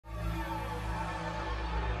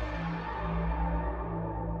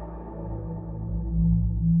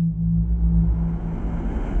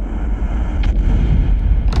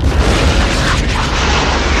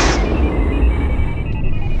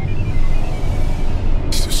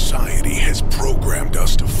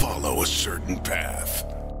follow a certain path.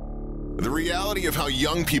 The reality of how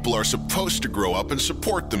young people are supposed to grow up and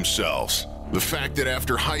support themselves. The fact that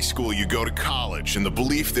after high school you go to college, and the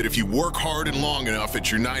belief that if you work hard and long enough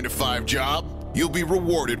at your 9-to-5 job, you'll be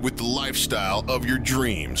rewarded with the lifestyle of your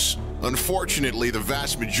dreams. Unfortunately, the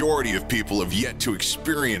vast majority of people have yet to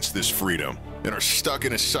experience this freedom and are stuck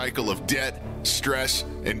in a cycle of debt, stress,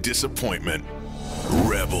 and disappointment.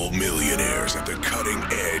 Rebel millionaires at the cutting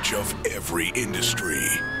edge of every industry.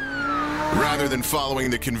 Rather than following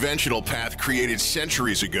the conventional path created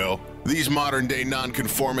centuries ago, these modern-day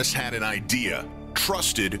nonconformists had an idea,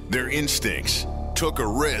 trusted their instincts, took a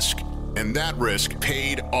risk, and that risk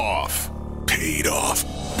paid off. Paid off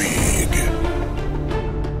big.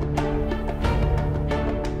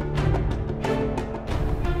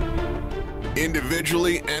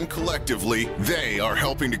 Individually and collectively, they are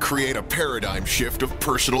helping to create a paradigm shift of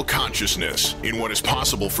personal consciousness in what is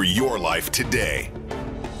possible for your life today.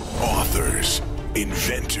 Authors,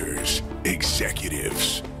 inventors,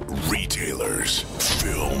 executives, retailers,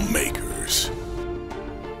 filmmakers.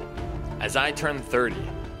 As I turned 30,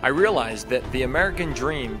 I realized that the American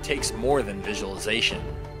dream takes more than visualization.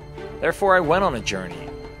 Therefore, I went on a journey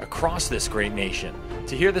across this great nation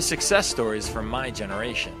to hear the success stories from my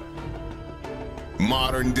generation.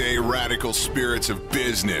 Modern-day radical spirits of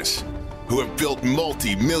business who have built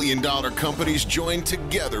multi-million-dollar companies joined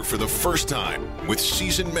together for the first time with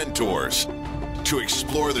seasoned mentors to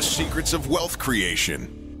explore the secrets of wealth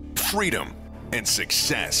creation, freedom, and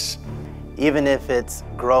success. Even if it's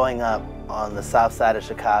growing up on the south side of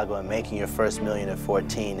Chicago and making your first million at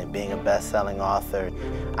 14 and being a best-selling author,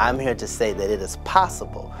 I'm here to say that it is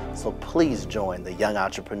possible. So please join the Young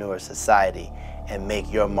Entrepreneur Society and make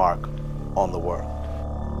your mark on the world.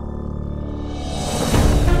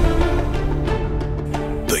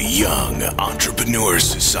 The Young Entrepreneur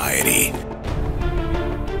Society.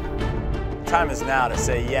 Time is now to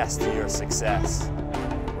say yes to your success.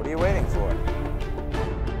 What are you waiting for?